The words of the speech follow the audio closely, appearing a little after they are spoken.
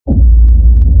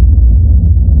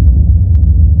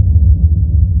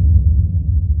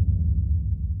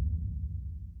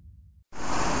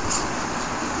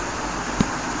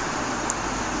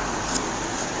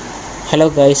Hello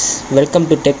guys, welcome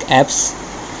to TechApps.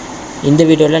 இந்த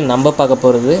வீடியோவில் நம்ம பார்க்க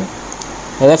போகிறது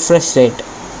refresh rate.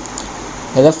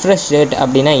 Refresh rate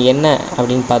அப்படின்னா என்ன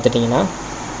அப்படின்னு பார்த்துட்டிங்கன்னா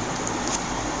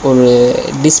ஒரு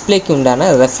டிஸ்பிளேக்கு உண்டான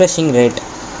ரெஃப்ரெஷிங் ரேட்.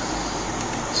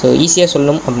 ஸோ ஈஸியாக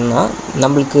சொல்லணும் அப்படின்னா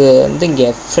நம்மளுக்கு வந்து இங்கே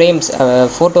ஃப்ரேம்ஸ்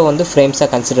ஃபோட்டோ வந்து ஃப்ரேம்ஸாக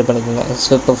கன்சிடர் பண்ணிக்கோங்க.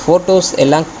 ஸோ இப்போ ஃபோட்டோஸ்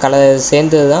எல்லாம்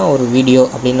சேர்ந்தது தான் ஒரு வீடியோ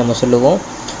அப்படின்னு நம்ம சொல்லுவோம்.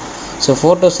 ஸோ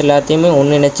ஃபோட்டோஸ் எல்லாத்தையுமே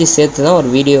ஒன்றிணைச்சி சேர்த்து தான் ஒரு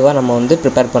வீடியோவாக நம்ம வந்து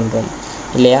ப்ரிப்பேர் பண்ணுறோம்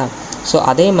இல்லையா? ஸோ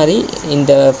அதே மாதிரி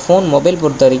இந்த மொபைல்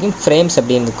பொறுத்த வரைக்கும் ஃப்ரேம்ஸ்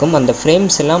அப்படின்னு இருக்கும். அந்த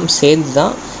ஃப்ரேம்ஸ் எல்லாம் சேர்ந்து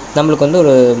தான் நம்மளுக்கு வந்து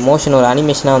ஒரு மோஷன், ஒரு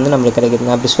அனிமேஷனாக வந்து நம்மளுக்கு கிடைக்குது.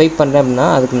 நான் அப்படி ஸ்வைப் பண்ணுறேன் அப்படின்னா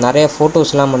அதுக்கு நிறையா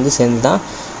ஃபோட்டோஸ்லாம் வந்து சேர்ந்து தான்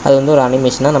அது வந்து ஒரு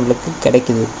அனிமேஷனாக நம்மளுக்கு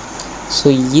கிடைக்குது.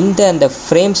 ஸோ அந்த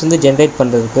ஃப்ரேம்ஸ் வந்து ஜென்ரேட்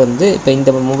பண்ணுறதுக்கு வந்து இப்போ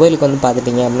இந்த மொபைலுக்கு வந்து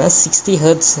பார்த்துட்டிங்க அப்படின்னா 60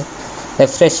 Hz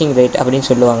ரெஃப்ரெஷிங் ரேட் அப்படின்னு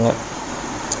சொல்லுவாங்க.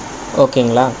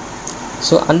 ஓகேங்களா?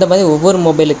 ஸோ அந்த மாதிரி ஒவ்வொரு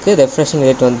மொபைலுக்கு ரெஃப்ரெஷிங்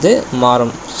ரேட் வந்து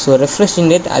மாறும். ஸோ ரெஃப்ரெஷிங்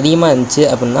ரேட் அதிகமாக இருந்துச்சு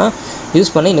அப்படின்னா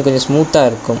யூஸ் பண்ண இன்னும் கொஞ்சம் ஸ்மூத்தாக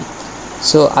இருக்கும்.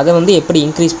 ஸோ அதை வந்து எப்படி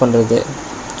இன்க்ரீஸ் பண்ணுறது?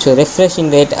 ஸோ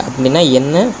ரெஃப்ரெஷிங் ரேட் அப்படின்னா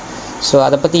என்ன? ஸோ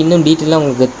அதை பற்றி இன்னும் டீட்டெயிலாக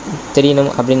உங்களுக்கு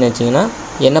தெரியணும் அப்படின்னு நினச்சிங்கன்னா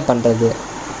என்ன பண்ணுறது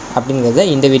அப்படிங்கிறத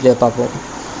இந்த வீடியோவில் பார்ப்போம்.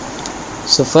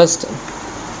 ஸோ ஃபர்ஸ்ட்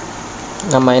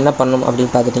நம்ம என்ன பண்ணணும்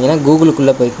அப்படின்னு பார்த்துட்டிங்கன்னா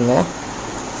கூகுளுக்குள்ளே போய்க்குங்க.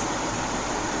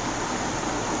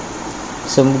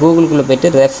 ஸோ கூகுளுக்குள்ளே போய்ட்டு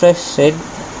ரெஃப்ரெஷ் ரேட்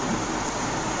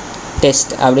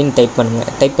டெஸ்ட் அப்படின்னு டைப்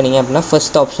பண்ணுங்கள். டைப் பண்ணிங்க அப்படின்னா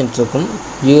ஃபர்ஸ்ட் ஆப்ஷன் இருக்கும்,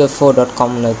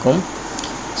 ufo.comனு இருக்கும்.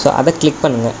 ஸோ அதை கிளிக்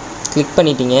பண்ணுங்கள். கிளிக்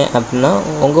பண்ணிட்டீங்க அப்படின்னா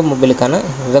உங்கள் மொபைலுக்கான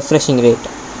ரெஃப்ரெஷிங் ரேட்.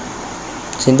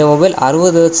 ஸோ இந்த மொபைல்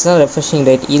 60 Hz தான் ரெஃப்ரெஷிங்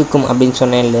ரேட் இருக்கும் அப்படின்னு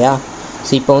சொன்னேன் இல்லையா?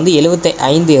 ஸோ இப்போ வந்து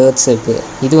 75 Hz இருக்குது.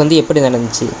 இது வந்து எப்படி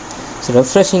நடந்துச்சு? ஸோ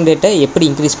ரெஃப்ரெஷிங் ரேட்டை எப்படி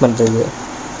இன்க்ரீஸ் பண்ணுறது?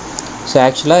 ஸோ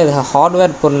ஆக்சுவலாக இது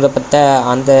ஹார்ட்வேர் பொருந்தப்பட்ட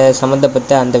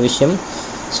சம்மந்தப்பட்ட அந்த விஷயம்.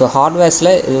 ஸோ ஹார்ட்வேர்ஸில்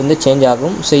இது வந்து சேஞ்ச்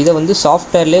ஆகும். ஸோ இதை வந்து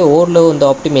சாஃப்ட்வேர்லேயே ஓரளவு வந்து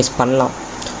ஆப்டிமைஸ் பண்ணலாம்.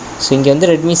 ஸோ இங்கே வந்து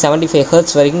ரெட்மி 75 Hz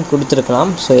வரைக்கும்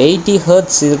கொடுத்துருக்கலாம். ஸோ 80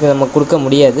 Hz இதுக்கு நம்ம கொடுக்க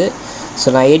முடியாது.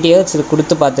 ஸோ நான் 80 Hz இது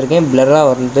கொடுத்து பார்த்துருக்கேன், பிளராக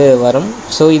வந்து வரும்.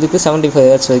 ஸோ இதுக்கு 75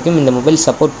 Hz வரைக்கும் இந்த மொபைல்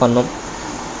சப்போர்ட் பண்ணும்.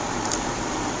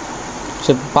 ஸோ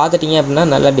இப்போ பார்த்துட்டிங்க அப்படின்னா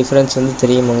நல்லா டிஃப்ரென்ஸ் வந்து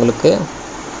தெரியும் உங்களுக்கு.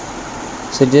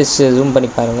 ஸோ ஜஸ்ட் ஜூம் பண்ணி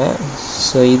பாருங்கள்.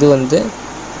 ஸோ இது வந்து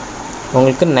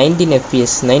உங்களுக்கு 19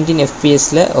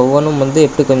 FPSல ஒவ்வொன்றும் வந்து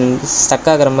எப்படி கொஞ்சம் ஸ்டக்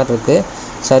ஆகிற மாதிரி இருக்குது.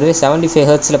 ஸோ அதுவே 75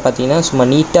 Hzல பார்த்தீங்கன்னா சும்மா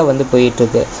நீட்டாக வந்து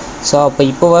போயிட்டுருக்கு. ஸோ அப்போ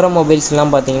இப்போ வர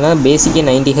மொபைல்ஸ்லாம் பார்த்தீங்கன்னா பேசிக்கே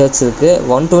 90 Hz இருக்குது,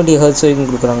 120 Hz வரைக்கும்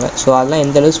கொடுக்குறாங்க. ஸோ அதெல்லாம்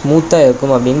எந்தளவு ஸ்மூத்தாக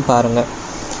இருக்கும் அப்படின்னு பாருங்கள்.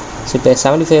 ஸோ இப்போ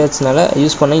 75 Hzனால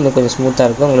யூஸ் பண்ணால் இன்னும் கொஞ்சம் ஸ்மூத்தாக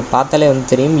இருக்கும். உங்களுக்கு பார்த்தாலே வந்து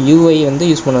தெரியும், UI வந்து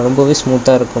யூஸ் பண்ண ரொம்பவே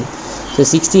ஸ்மூத்தாக இருக்கும். ஸோ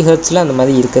 60 Hzல அந்த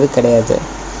மாதிரி இருக்கிறது கிடையாது.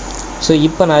 ஸோ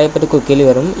இப்போ நிறைய பேருக்கு ஒரு கேள்வி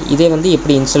வரும், இதே வந்து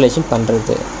எப்படி இன்ஸ்டாலேஷன்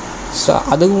பண்ணுறது? ஸோ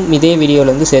அதுவும் இதே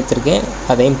வீடியோவில் வந்து சேர்த்துருக்கேன்,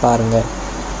 அதையும் பாருங்கள்.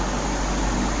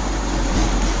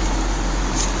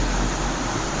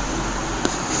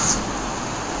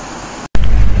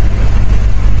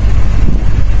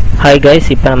 ஹாய் கைஸ்,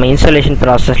 இப்போ நம்ம இன்ஸ்டாலேஷன்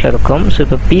ப்ராசஸில் இருக்கோம். ஸோ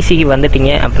இப்போ பிசிக்கு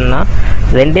வந்துட்டிங்க அப்படின்னா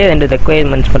ரெண்டு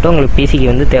ரெக்குயர்மெண்ட்ஸ் மட்டும் உங்களுக்கு பிசிக்கு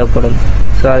வந்து தேவைப்படும்.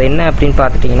 ஸோ அது என்ன அப்படின்னு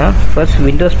பார்த்துட்டிங்கன்னா ஃபர்ஸ்ட்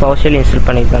விண்டோஸ் பவர்ஷெல் இன்ஸ்டால்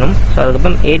பண்ணியிருக்கணும். ஸோ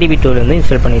அதுக்கப்புறம் ADB டூல் வந்து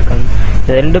இன்ஸ்டால் பண்ணியிருக்கணும்.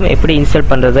 இது ரெண்டும் எப்படி இன்ஸ்டால்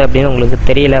பண்ணுறது அப்படின்னு உங்களுக்கு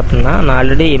தெரியல அப்படின்னா நான்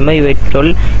ஆல்ரெடி MIUI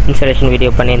 12 இன்ஸ்டாலேஷன்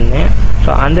வீடியோ பண்ணியிருந்தேன்.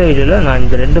 ஸோ அந்த வீடியோவில் நான்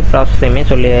இந்த ரெண்டு ப்ராசஸையுமே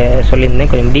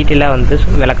சொல்லியிருந்தேன், கொஞ்சம் டீட்டெயிலாக வந்து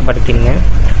விளக்கப்படுத்தியிருந்தேன்.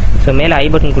 ஸோ மேலே ஐ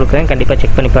பட்டன் கொடுக்குறேன், கண்டிப்பாக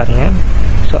செக் பண்ணி பாருங்கள்.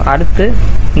 ஸோ அடுத்து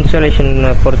இன்ஸ்டாலேஷன்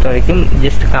பொறுத்த வரைக்கும்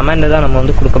ஜஸ்ட் கமெண்டை தான் நம்ம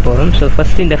வந்து கொடுக்க போகிறோம். ஸோ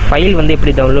ஃபஸ்ட்டு இந்த ஃபைல் வந்து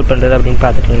எப்படி டவுன்லோட் பண்ணுறது அப்படின்னு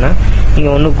பார்த்துட்டிங்கன்னா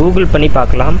நீங்கள் ஒன்று கூகுள் பண்ணி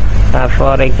பார்க்கலாம்.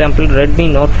 For example Redmi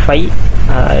note 5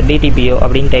 dtbo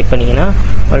அப்படின்னு டைப் பண்ணிங்கன்னா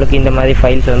உங்களுக்கு இந்த மாதிரி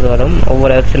ஃபைல்ஸ் வந்து வரும்.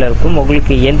 ஒவ்வொரு ஹெர்ட்ஸில் இருக்கும்.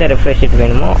 உங்களுக்கு எந்த ரெஃப்ரெஷ் ரேட்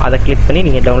வேணுமோ அதை கிளிக் பண்ணி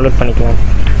நீங்கள் டவுன்லோட் பண்ணிக்கலாம்.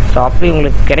 ஸோ அப்படி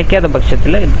உங்களுக்கு கிடைக்காத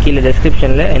பட்சத்தில் கீழே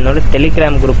டிஸ்கிரிப்ஷனில் என்னோடய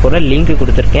டெலிகிராம் குரூப்போட லிங்க்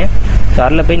கொடுத்துருக்கேன். ஸோ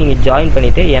அதில் போய் நீங்கள் ஜாயின்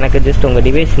பண்ணிவிட்டு எனக்கு ஜஸ்ட் உங்கள்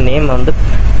டிவைஸ் நேம் வந்து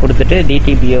கொடுத்துட்டு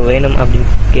dtbo வேணும்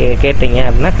அப்படின்னு கேட்டீங்க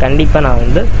அப்படின்னா கண்டிப்பாக நான்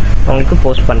வந்து உங்களுக்கு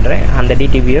போஸ்ட் பண்ணுறேன் அந்த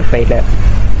dtbo ஃபைலை.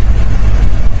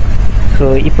 ஸோ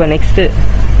இப்போ நெக்ஸ்ட்டு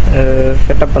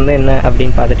செட்டப் வந்து என்ன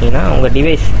அப்படின்னு பார்த்துட்டிங்கன்னா உங்கள்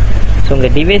டிவைஸ். ஸோ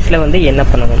உங்கள் டிவைஸில் வந்து என்ன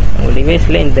பண்ணணும்? உங்கள்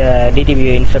டிவைஸில் இந்த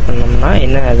dtbo இன்ஸ்டால் பண்ணணும்னா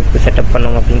என்ன அதுக்கு செட்டப்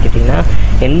பண்ணணும் அப்படின்னு கேட்டிங்கன்னா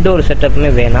எந்த ஒரு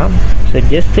செட்டப்புமே வேணாம். ஸோ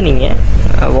ஜஸ்ட்டு நீங்கள்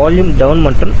வால்யூம் டவுன்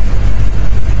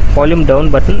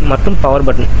பட்டன் மற்றும் பவர்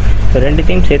பட்டன் ஸோ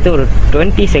ரெண்டுத்தையும் சேர்த்து ஒரு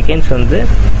 20 செகண்ட்ஸ் வந்து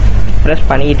ப்ரெஸ்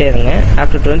பண்ணிக்கிட்டே இருங்க.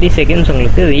 ஆஃப்டர் 20 செகண்ட்ஸ்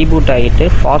உங்களுக்கு ரீபூட் ஆகிட்டு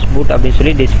ஃபாஸ்ட் பூட் அப்படின்னு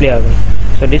சொல்லி டிஸ்பிளே ஆகும்.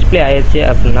 ஸோ டிஸ்பிளே ஆயிடுச்சு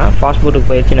அப்படின்னா ஃபாஸ்ட் பூட்டுக்கு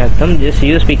போயிடுச்சுன்னு அர்த்தம். ஜஸ்ட்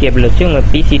USB கேபிள் வச்சு உங்கள்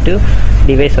PC to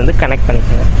டிவைஸ் வந்து கனெக்ட்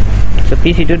பண்ணிக்கோங்க. So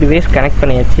PC to device connect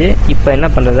பண்ணியாச்சு. இப்போ என்ன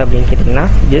பண்ணுறது அப்படின்னு கேட்டிங்கன்னா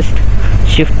ஜஸ்ட்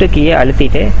ஷிஃப்ட் கீயை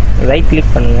அழுத்திட்டு ரைட்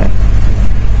கிளிக் பண்ணுங்கள்.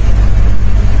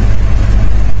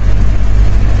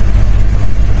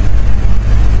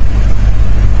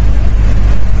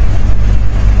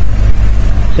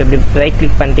 ஸோ இப்படி ரைட்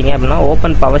கிளிக் பண்ணிட்டீங்க அப்படின்னா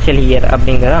ஓப்பன் பவர் ஷெல் ஹியர்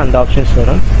அப்படிங்கிற அந்த ஆப்ஷன்ஸ்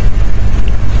வரும்.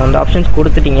 ஸோ அந்த ஆப்ஷன்ஸ்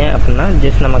கொடுத்துட்டீங்க அப்படின்னா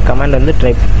ஜஸ்ட் நம்ம கமெண்ட் வந்து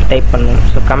டைப் பண்ணணும்.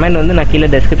 ஸோ கமெண்ட் வந்து நான் கீழே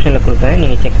டெஸ்கிரிப்ஷனில் கொடுக்குறேன்,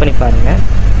 நீங்கள் செக் பண்ணி பாருங்கள்.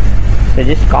 ஸோ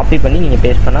ஜஸ்ட் காப்பி பண்ணி நீங்கள்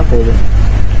பேஸ்ட் பண்ணால் போதும்.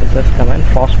 So first comment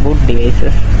fastboot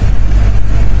devices.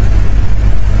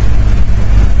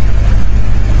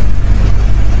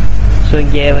 So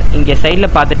இங்கே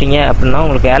சைடில் பார்த்துட்டிங்க அப்படின்னா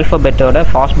உங்களுக்கு ஆல்ஃபபெட்டோட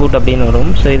ஃபாஸ்ட்பூட் அப்படின்னு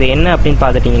வரும். ஸோ இது என்ன அப்படின்னு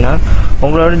பார்த்துட்டிங்கன்னா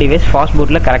உங்களோட டிவைஸ்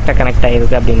ஃபாஸ்ட்பூட்டில் கரெக்டாக கனெக்ட்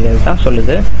ஆகிருக்கு அப்படிங்கிறது தான்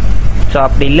சொல்லுது. ஸோ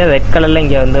அப்படி இல்லை ரெட் கலரில்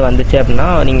இங்கே வந்துச்சு அப்படின்னா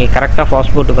நீங்கள் கரெக்டாக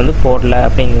ஃபாஸ்ட்பூட்டுக்கு வந்து போடல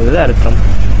அப்படிங்கிறது அர்த்தம்.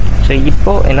 ஸோ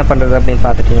இப்போது என்ன பண்ணுறது அப்படின்னு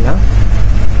பார்த்துட்டிங்கன்னா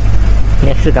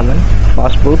next comment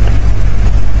fastboot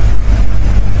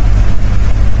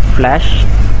flash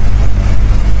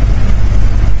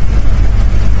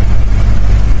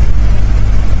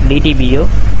dtbo.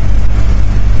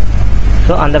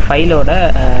 So அந்த ஃபைலோட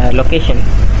லொக்கேஷன்.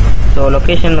 ஸோ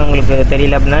லொக்கேஷன் உங்களுக்கு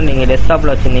தெரியல அப்படின்னா நீங்கள்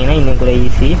டெஸ்க்டாப்பில் வச்சுருந்தீங்கன்னா இன்னும் கூட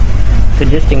ஈஸி. ஸோ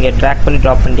ஜஸ்ட் இங்கே ட்ராக் பண்ணி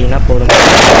ட்ராப் பண்ணிட்டீங்கன்னா போதும்.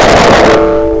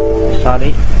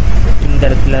 சாரி, இந்த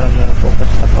இடத்துல நம்ம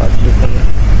ஃபோக்கஸ் தப்பாக வச்சுருக்கோம்.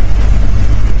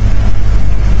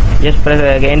 ஜஸ்ட்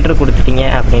என்ட்ரு கொடுத்துட்டீங்க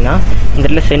அப்படின்னா இந்த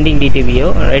இடத்துல சென்டிங் dtbo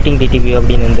ரைட்டிங் dtbo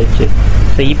அப்படின்னு வந்துச்சு.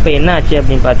 ஸோ இப்போ என்ன ஆச்சு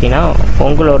அப்படின்னு பார்த்தீங்கன்னா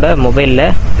உங்களோட மொபைலில்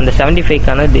அந்த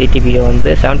 75க்கான dtbo வந்து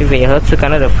 75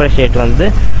 ஹெர்ட்ஸுக்கான ரெஃப்ரெஷ் ரேட் வந்து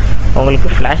உங்களுக்கு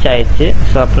ஃப்ளாஷ் ஆகிடுச்சு.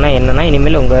 ஸோ அப்படின்னா என்னென்னா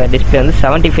இனிமேல் உங்கள் டிஸ்பிளே வந்து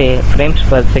 75 ஃப்ரேம்ஸ்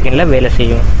பர் செகண்டில் வேலை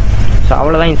செய்யும். ஸோ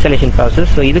அவ்வளோதான் இன்ஸ்டாலேஷன் ப்ராசஸ்.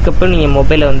 ஸோ இதுக்கப்புறம் நீங்கள்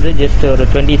மொபைலை வந்து ஜஸ்ட் ஒரு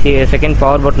 20 செகண்ட்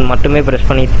பவர் பட்டன் மட்டுமே ப்ரெஸ்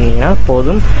பண்ணிட்டு இருந்தீங்கன்னா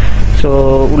போதும். ஸோ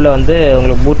உள்ளே வந்து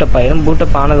உங்களுக்கு பூட்டப் ஆகிடும்.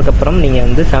 பூட்டப் ஆனதுக்கப்புறம் நீங்கள்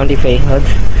வந்து 75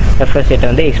 ஹெர்ட்ஸ் ரெஃப்ரெஷ் ரேட்டை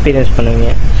வந்து எக்ஸ்பீரியன்ஸ் பண்ணுவீங்க.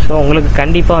 ஸோ உங்களுக்கு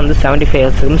கண்டிப்பாக வந்து 75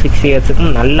 ஹெர்ட்ஸுக்கும் 60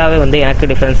 ஹெர்ட்ஸுக்கும் நல்லாவே வந்து எனக்கு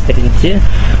டிஃப்ரென்ஸ் தெரிஞ்சிச்சு.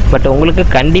 பட் உங்களுக்கு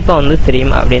கண்டிப்பாக வந்து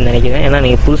தெரியும் அப்படின்னு நினைக்கிறேன். ஏன்னா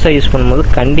நீங்கள் புதுசாக யூஸ் பண்ணும்போது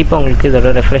கண்டிப்பாக உங்களுக்கு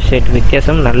இதோட ரெஃப்ரெஷ் ரேட்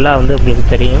வித்தியாசம் நல்லா வந்து உங்களுக்கு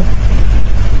தெரியும்.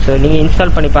 ஸோ நீங்கள்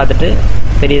இன்ஸ்டால் பண்ணி பார்த்துட்டு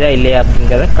தெரியுதா இல்லையா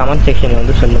அப்படிங்கிறத கமெண்ட் செக்ஷனில்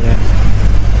வந்து சொல்லுங்கள்.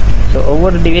 ஸோ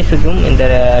ஒவ்வொரு டிவைஸுக்கும் இந்த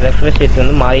ரெஃப்ரெஷ் ரேட்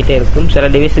வந்து மாறிட்டே இருக்கும். சில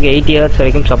டிவைஸுக்கு 80 ஹெர்ட்ஸ்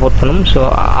வரைக்கும் சப்போர்ட் பண்ணும். ஸோ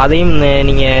அதையும்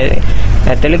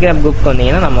நீங்கள் டெலிகிராம் குரூப்க்கு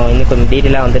வந்தீங்கன்னா நம்ம இன்னும் கொஞ்சம்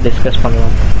டீட்டெயிலாக வந்து டிஸ்கஸ்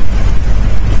பண்ணலாம்.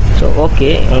 ஸோ ஓகே,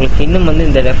 உங்களுக்கு இன்னும் வந்து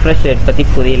இந்த ரெஃப்ரெஷ் ரேட் பற்றி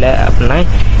புரியல அப்படின்னா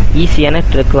ஈஸியான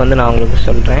ட்ரிக் வந்து நான் உங்களுக்கு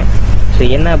சொல்கிறேன். ஸோ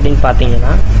என்ன அப்படின்னு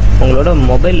பார்த்தீங்கன்னா உங்களோட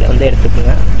மொபைல் வந்து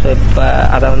எடுத்துக்கோங்க. ஸோ இப்போ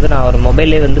அதை வந்து நான் ஒரு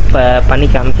மொபைல்லே வந்து பண்ணி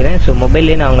காமிக்கிறேன். ஸோ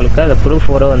மொபைல்லே நான் உங்களுக்கு அதை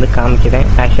ப்ரூஃபோட வந்து காமிக்கிறேன்.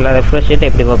 ஆக்சுவலாக ரெஃப்ரெஷ் ரேட்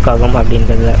எப்படி ஒர்க் ஆகும்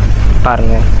அப்படின்றத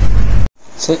பாருங்கள்.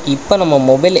 ஸோ இப்போ நம்ம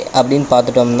மொபைல் அப்படின்னு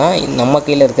பார்த்துட்டோம்னா நம்ம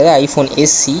கையில் இருக்கிறது ஐஃபோன்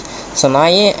SE. ஸோ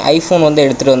நான் ஏன் ஐஃபோன் வந்து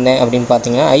எடுத்துகிட்டு வந்தேன் அப்படின்னு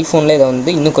பார்த்தீங்கன்னா ஐஃபோனில் இதை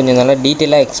வந்து இன்னும் கொஞ்சம் நல்லா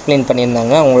டீட்டெயிலாக எக்ஸ்பிளைன்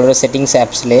பண்ணியிருந்தாங்க அவங்களோட செட்டிங்ஸ்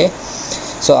ஆப்ஸ்லேயே.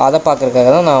 ஸோ அதை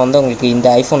பார்க்குறதுக்காக தான் நான் வந்து உங்களுக்கு இந்த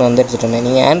ஐஃபோன் வந்து எடுத்துகிட்டு வந்தேன்.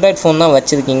 நீங்கள் ஆண்ட்ராய்ட் ஃபோன் தான்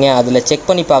வச்சுருக்கீங்க, அதில் செக்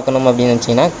பண்ணி பார்க்கணும் அப்படின்னு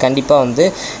நினச்சிங்கன்னா கண்டிப்பாக வந்து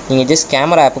நீங்கள் ஜஸ்ட்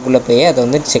கேமரா ஆப்புக்குள்ளே போய் அதை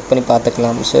வந்து செக் பண்ணி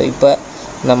பார்த்துக்கலாம். ஸோ இப்போ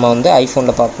நம்ம வந்து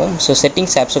ஐஃபோனில் பார்ப்போம். ஸோ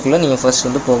செட்டிங்ஸ் ஆப்ஸுக்குள்ளே நீங்கள் ஃபர்ஸ்ட்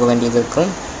வந்து போக வேண்டியது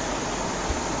இருக்கும்.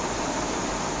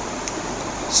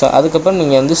 ஸோ அதுக்கப்புறம்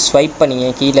நீங்கள் வந்து ஸ்வைப்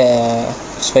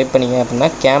பண்ணிங்க அப்படின்னா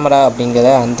கேமரா அப்படிங்கிற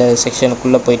அந்த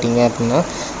செக்ஷனுக்குள்ளே போயிட்டீங்க அப்படின்னா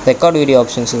ரெக்கார்ட் வீடியோ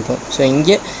ஆப்ஷன்ஸ் இருக்கும். ஸோ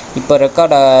இங்கே இப்போ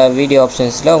ரெக்கார்ட் வீடியோ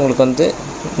ஆப்ஷன்ஸில் உங்களுக்கு வந்து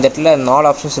இந்த இடத்துல 4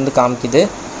 ஆப்ஷன்ஸ் வந்து காமிக்குது.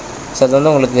 ஸோ அது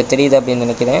வந்து உங்களுக்கு தெரியுது அப்படின்னு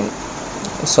நினைக்கிறேன்.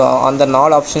 ஸோ அந்த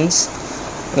 4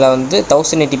 ஆப்ஷன்ஸில் வந்து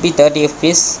 1080p 30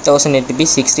 fps 1080p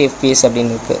 60 fps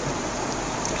அப்படின்னு இருக்குது.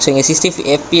 ஸோ இங்கே 60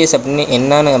 fps அப்படின்னு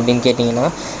என்னன்னு அப்படின்னு கேட்டிங்கன்னா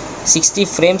 60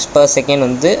 ஃப்ரேம்ஸ் பர் செகண்ட்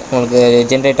வந்து உங்களுக்கு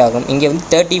ஜென்ரேட் ஆகும். இங்கே வந்து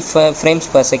 30 ஃப்ரேம்ஸ்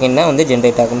பர் செகண்ட் தான் வந்து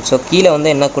ஜென்ரேட் ஆகும். ஸோ கீழே வந்து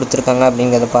என்ன கொடுத்துருக்காங்க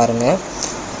அப்படிங்கிறத பாருங்கள்.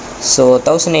 ஸோ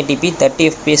 1080p 30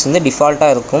 fps வந்து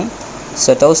டிஃபால்ட்டாக இருக்கும்.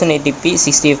 ஸோ 1080p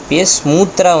 60 fps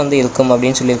ஸ்மூத்தாக வந்து இருக்கும்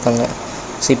அப்படின்னு சொல்லியிருக்காங்க.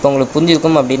 ஸோ இப்போ உங்களுக்கு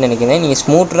புரிஞ்சிருக்கும் அப்படின்னு நினைக்கிறேன். நீங்கள்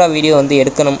ஸ்மூத்தாக வீடியோ வந்து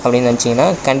எடுக்கணும் அப்படின்னு நினச்சிங்கன்னா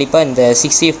கண்டிப்பாக இந்த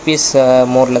 60 fps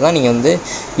மோடில் தான் நீங்கள் வந்து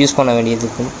யூஸ் பண்ண வேண்டியது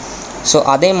இருக்கும். ஸோ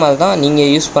அதே மாதிரி தான் நீங்கள்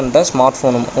யூஸ் பண்ணுற ஸ்மார்ட்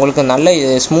ஃபோனும் உங்களுக்கு நல்ல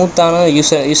ஸ்மூத்தான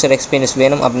யூசர் எக்ஸ்பீரியன்ஸ்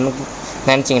வேணும் அப்படின்னு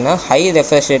நினச்சிங்கன்னா ஹை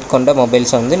ரெஃப்ரெஷ் ரேட் கொண்ட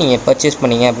மொபைல்ஸை வந்து நீங்கள் பர்ச்சேஸ்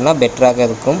பண்ணிங்க அப்படின்னா பெட்டராக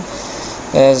இருக்கும்.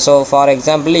 ஸோ ஃபார்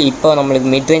எக்ஸாம்பிள் இப்போ நம்மளுக்கு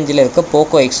மிட் ரேஞ்சில் இருக்க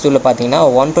போக்கோ X2வில் பார்த்தீங்கன்னா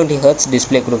 120 ஹெர்ட்ஸ்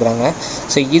டிஸ்பிளே கொடுக்குறாங்க.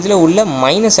 ஸோ இதில் உள்ள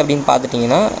மைனஸ் அப்படின்னு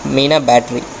பார்த்துட்டிங்கன்னா மெயினாக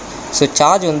பேட்ரி. ஸோ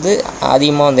சார்ஜ் வந்து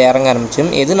அதிகமாக வந்து இறங்க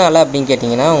ஆரம்பிச்சிடும். எதனால அப்படின்னு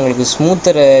கேட்டிங்கன்னா உங்களுக்கு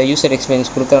ஸ்மூத்தர் யூசர்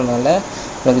எக்ஸ்பீரியன்ஸ் கொடுக்குறதுனால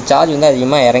உங்களுக்கு சார்ஜ் வந்து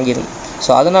அதிகமாக இறங்கிடும்.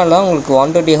 ஸோ அதனால தான் உங்களுக்கு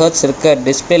 120 ஹெர்ட்ஸ் இருக்க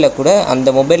டிஸ்பிளேல கூட அந்த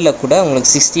மொபைலில் கூட உங்களுக்கு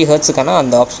 60 ஹெர்ட்ஸுக்கான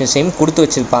அந்த ஆப்ஷன்ஸையும் கொடுத்து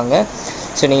வச்சுருப்பாங்க.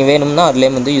 ஸோ நீங்கள் வேணும்னா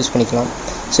அதுலேயும் வந்து யூஸ் பண்ணிக்கலாம்.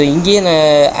 ஸோ இங்கேயே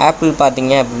ஆப்பிள்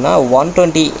பார்த்தீங்க அப்படின்னா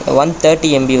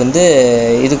 130 MB வந்து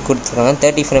இது கொடுத்துருக்காங்க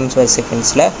 30 ஃப்ரேம்ஸ் பர்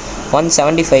செகண்ட்ஸில்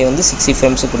 175 வந்து 60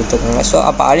 ஃப்ரேம்ஸு கொடுத்துருக்காங்க. ஸோ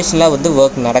அப்போ அடிஷ்னலாக வந்து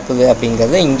ஒர்க் நடக்குது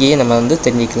அப்படிங்கிறத இங்கேயே நம்ம வந்து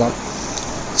தெரிஞ்சிக்கலாம்.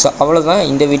 ஸோ அவ்வளோதான்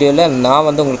இந்த வீடியோவில் நான்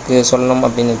வந்து உங்களுக்கு சொல்லணும்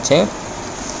அப்படின்னு வச்சேன்.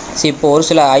 ஸோ இப்போ ஒரு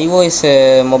சில iOS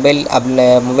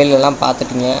மொபைலெலாம்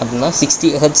பார்த்துட்டிங்க அப்படின்னா 60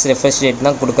 ஹெர்ட்ஸ் ரெஃப்ரெஷ் ரேட்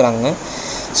தான் கொடுக்குறாங்க.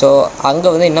 ஸோ அங்கே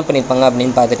வந்து என்ன பண்ணியிருப்பாங்க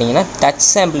அப்படின்னு பார்த்துட்டிங்கன்னா டச்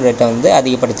சாம்பிள் ரேட்டை வந்து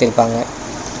அதிகப்படுத்தியிருப்பாங்க.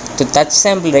 ஸோ டச்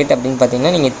சாம்பிள் ரேட் அப்படின்னு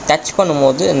பார்த்தீங்கன்னா நீங்கள் டச்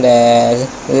பண்ணும்போது இந்த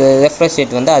ரெஃப்ரெஷ்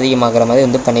ரேட் வந்து அதிகமாகிற மாதிரி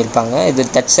வந்து பண்ணியிருப்பாங்க. இது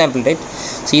டச் சாம்பிள் ரேட்.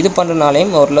 ஸோ இது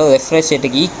பண்ணுறனாலையும் ஓரளவு ரெஃப்ரெஷ்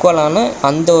ரேட்டுக்கு ஈக்குவலான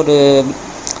அந்த ஒரு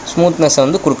ஸ்மூத்னஸை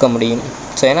வந்து கொடுக்க முடியும்.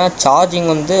 ஸோ ஏன்னா சார்ஜிங்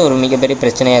வந்து ஒரு மிகப்பெரிய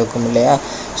பிரச்சனையாக இருக்கும் இல்லையா?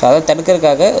 ஸோ அதை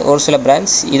தடுக்கிறதுக்காக ஒரு சில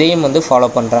பிராண்ட்ஸ் இதையும் வந்து ஃபாலோ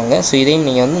பண்ணுறாங்க. ஸோ இதையும்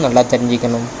நீங்கள் வந்து நல்லா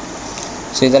தெரிஞ்சுக்கணும்.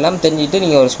 ஸோ இதெல்லாம் தெரிஞ்சுக்கிட்டு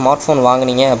நீங்கள் ஒரு ஸ்மார்ட் ஃபோன்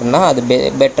வாங்கினீங்க அப்படின்னா அது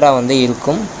பெட்டராக வந்து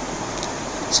இருக்கும்.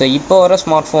 ஸோ இப்போ வர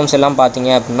ஸ்மார்ட் ஃபோன்ஸ் எல்லாம் பார்த்தீங்க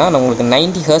அப்படின்னா உங்களுக்கு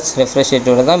 90 ஹெர்ட்ஸ் ரெஃப்ரெஷ்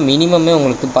ரேட்டோட தான் மினிமமே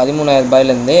உங்களுக்கு 13,000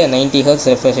 ரூபாயிலேருந்தே 90 ஹெர்ட்ஸ்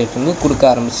ரெஃப்ரெஷ் ரேட் வந்து கொடுக்க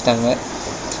ஆரம்பிச்சிட்டாங்க.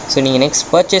 ஸோ நீங்கள் நெக்ஸ்ட்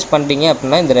பர்ச்சேஸ் பண்ணுறீங்க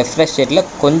அப்படின்னா இந்த ரெஃப்ரெஷ் ரேட்டில்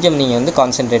கொஞ்சம் நீங்கள் வந்து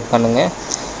கான்சென்ட்ரேட் பண்ணுங்கள்.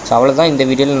 ஸோ அவ்வளோதான் இந்த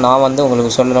வீடியோவில் நான் வந்து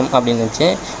உங்களுக்கு சொல்லணும் அப்படின்னு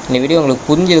நினச்சேன். இந்த வீடியோ உங்களுக்கு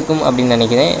புரிஞ்சிருக்கும் அப்படின்னு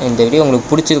நினைக்கிறேன். இந்த வீடியோ உங்களுக்கு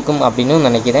பிடிச்சிருக்கும் அப்படின்னு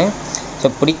நினைக்கிறேன். ஸோ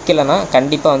பிடிக்கலைன்னா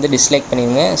கண்டிப்பாக வந்து டிஸ்லைக்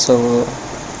பண்ணிடுங்க. ஸோ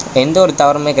எந்த ஒரு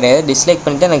தவறுமே கிடையாது. டிஸ்லைக்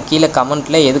பண்ணிவிட்டு எனக்கு கீழே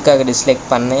கமெண்ட்டில் எதுக்காக டிஸ்லைக்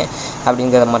பண்ணேன்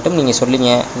அப்படிங்கிறத மட்டும் நீங்கள் சொல்லுங்க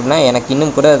அப்படின்னா எனக்கு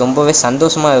இன்னும் கூட ரொம்பவே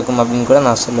சந்தோஷமாக இருக்கும் அப்படின்னு கூட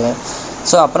நான் சொல்லுவேன்.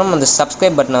 ஸோ அப்புறம் அந்த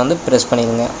சப்ஸ்கிரைப் பட்டனை வந்து ப்ரெஸ்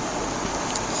பண்ணிடுங்க.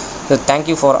 ஸோ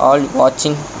தேங்க்யூ ஃபார் ஆல்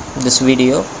வாட்சிங் this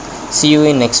video. See you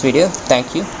in next video.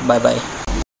 Thank you. Bye bye.